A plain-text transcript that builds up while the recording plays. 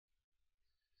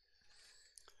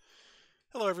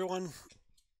Hello everyone.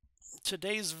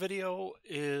 Today's video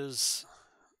is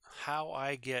how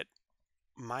I get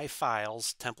my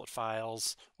files, template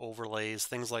files, overlays,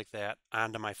 things like that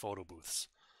onto my photo booths.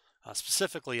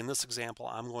 Specifically in this example,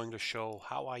 I'm going to show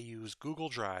how I use Google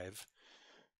Drive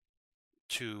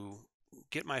to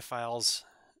get my files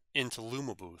into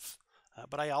LumaBooth.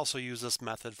 But I also use this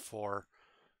method for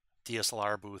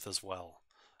DSLR booth as well.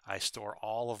 I store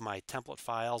all of my template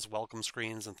files, welcome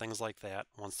screens, and things like that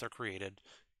once they're created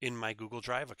in my Google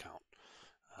Drive account.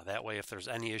 That way, if there's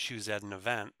any issues at an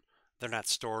event, they're not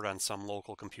stored on some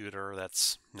local computer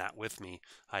that's not with me.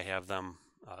 I have them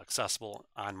accessible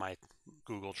on my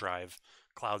Google Drive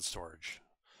cloud storage.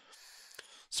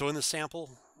 So in this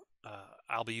sample,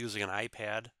 I'll be using an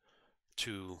iPad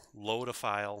to load a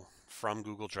file from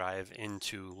Google Drive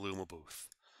into LumaBooth.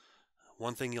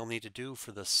 One thing you'll need to do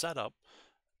for this setup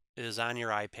is on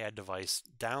your iPad device,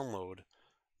 download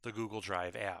the Google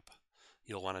Drive app.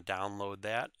 You'll want to download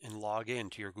that and log in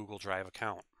to your Google Drive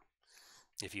account.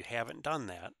 If you haven't done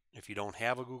that, if you don't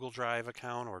have a Google Drive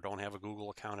account or don't have a Google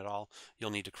account at all,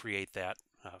 you'll need to create that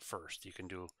first. You can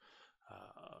do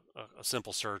a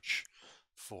simple search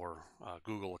for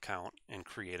Google account and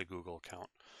create a Google account.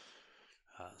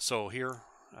 So here,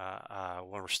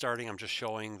 when we're starting, I'm just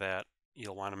showing that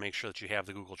you'll want to make sure that you have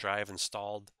the Google Drive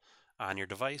installed on your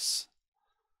device.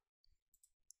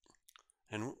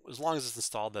 And as long as it's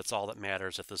installed, that's all that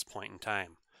matters at this point in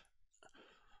time.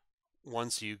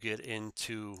 Once you get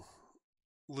into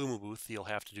LumaBooth, you'll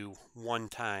have to do one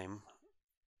time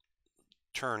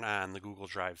turn on the Google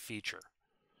Drive feature.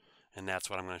 And that's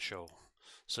what I'm going to show.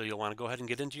 So you'll want to go ahead and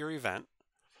get into your event.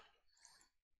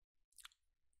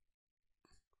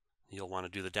 You'll want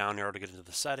to do the down arrow to get into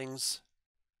the settings.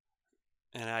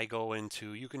 And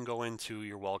you can go into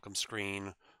your welcome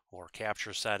screen or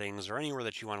capture settings or anywhere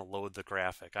that you want to load the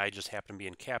graphic. I just happen to be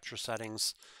in capture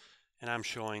settings, and I'm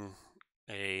showing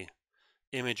a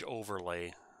image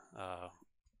overlay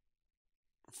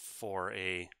for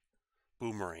a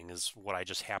boomerang is what I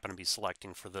just happen to be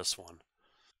selecting for this one.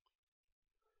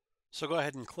 So go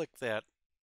ahead and click that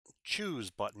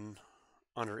choose button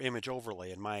under image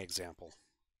overlay in my example.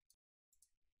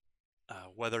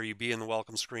 Whether you be in the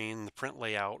welcome screen, the print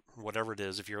layout, whatever it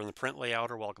is, if you're in the print layout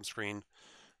or welcome screen,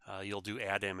 you'll do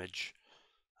add image.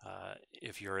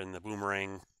 If you're in the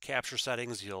boomerang capture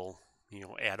settings, you'll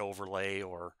add overlay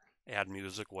or add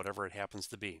music, whatever it happens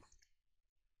to be.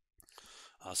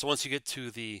 So once you get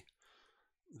to the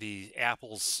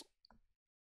Apple's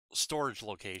storage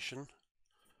location,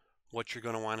 what you're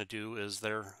going to want to do is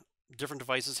different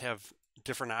devices have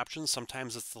different options.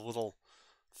 Sometimes it's the little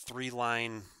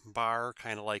 3-line bar,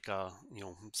 kind of like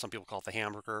some people call it the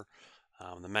hamburger,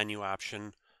 the menu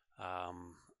option.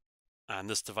 On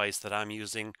this device that I'm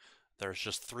using, there's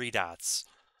just 3 dots.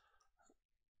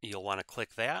 You'll want to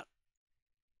click that,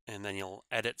 and then you'll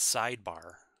edit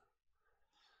sidebar.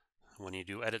 When you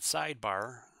do edit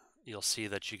sidebar, you'll see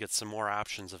that you get some more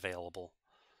options available.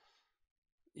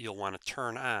 You'll want to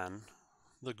turn on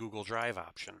the Google Drive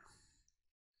option.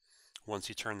 Once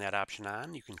you turn that option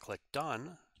on, you can click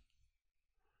Done,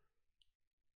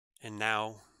 and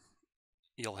now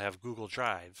you'll have Google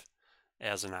Drive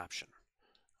as an option,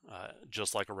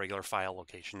 just like a regular file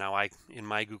location. Now, in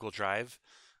my Google Drive,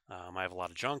 I have a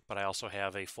lot of junk, but I also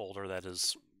have a folder that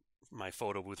is my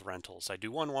photo booth rentals. I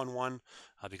do 111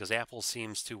 because Apple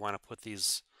seems to want to put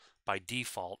these by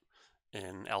default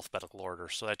in alphabetical order,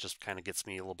 so that just kind of gets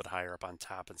me a little bit higher up on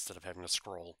top instead of having to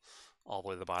scroll all the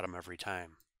way to the bottom every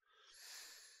time.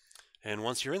 And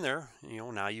once you're in there,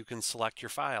 now you can select your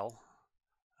file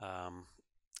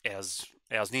as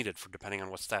needed for depending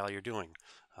on what style you're doing.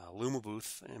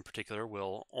 LumaBooth in particular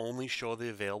will only show the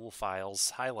available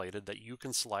files highlighted that you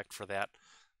can select for that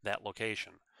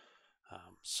location.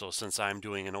 So since I'm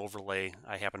doing an overlay,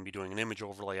 I happen to be doing an image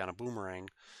overlay on a boomerang,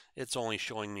 it's only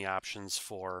showing me options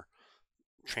for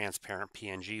transparent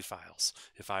PNG files.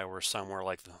 If I were somewhere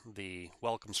like the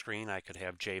welcome screen, I could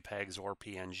have JPEGs or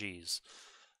PNGs.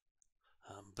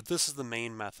 But this is the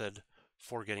main method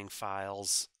for getting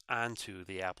files onto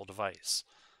the Apple device.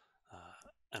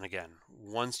 And again,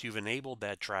 once you've enabled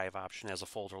that drive option as a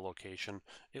folder location,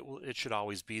 it should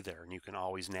always be there, and you can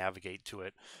always navigate to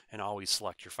it and always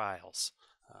select your files.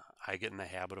 I get in the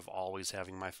habit of always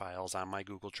having my files on my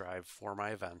Google Drive for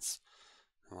my events.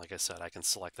 And like I said, I can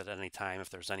select it at any time if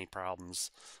there's any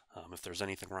problems, if there's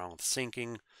anything wrong with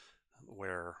syncing,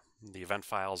 where the event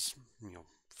files,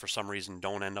 for some reason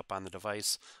don't end up on the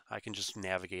device, I can just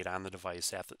navigate on the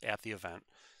device at the event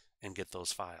and get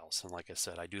those files. And like I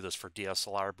said, I do this for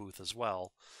DSLR booth as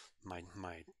well. My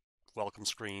welcome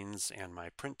screens and my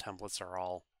print templates are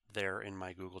all there in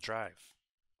my Google Drive.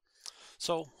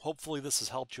 So hopefully this has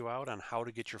helped you out on how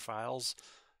to get your files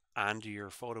onto your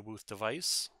photo booth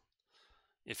device.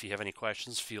 If you have any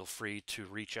questions, feel free to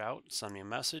reach out, send me a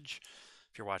message.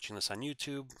 If you're watching this on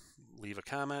YouTube, leave a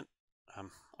comment.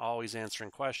 I'm always answering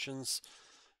questions.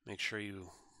 Make sure you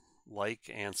like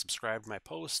and subscribe to my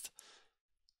post,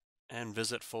 and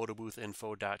visit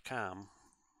photoboothinfo.com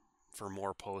for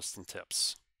more posts and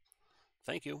tips.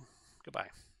 Thank you. Goodbye.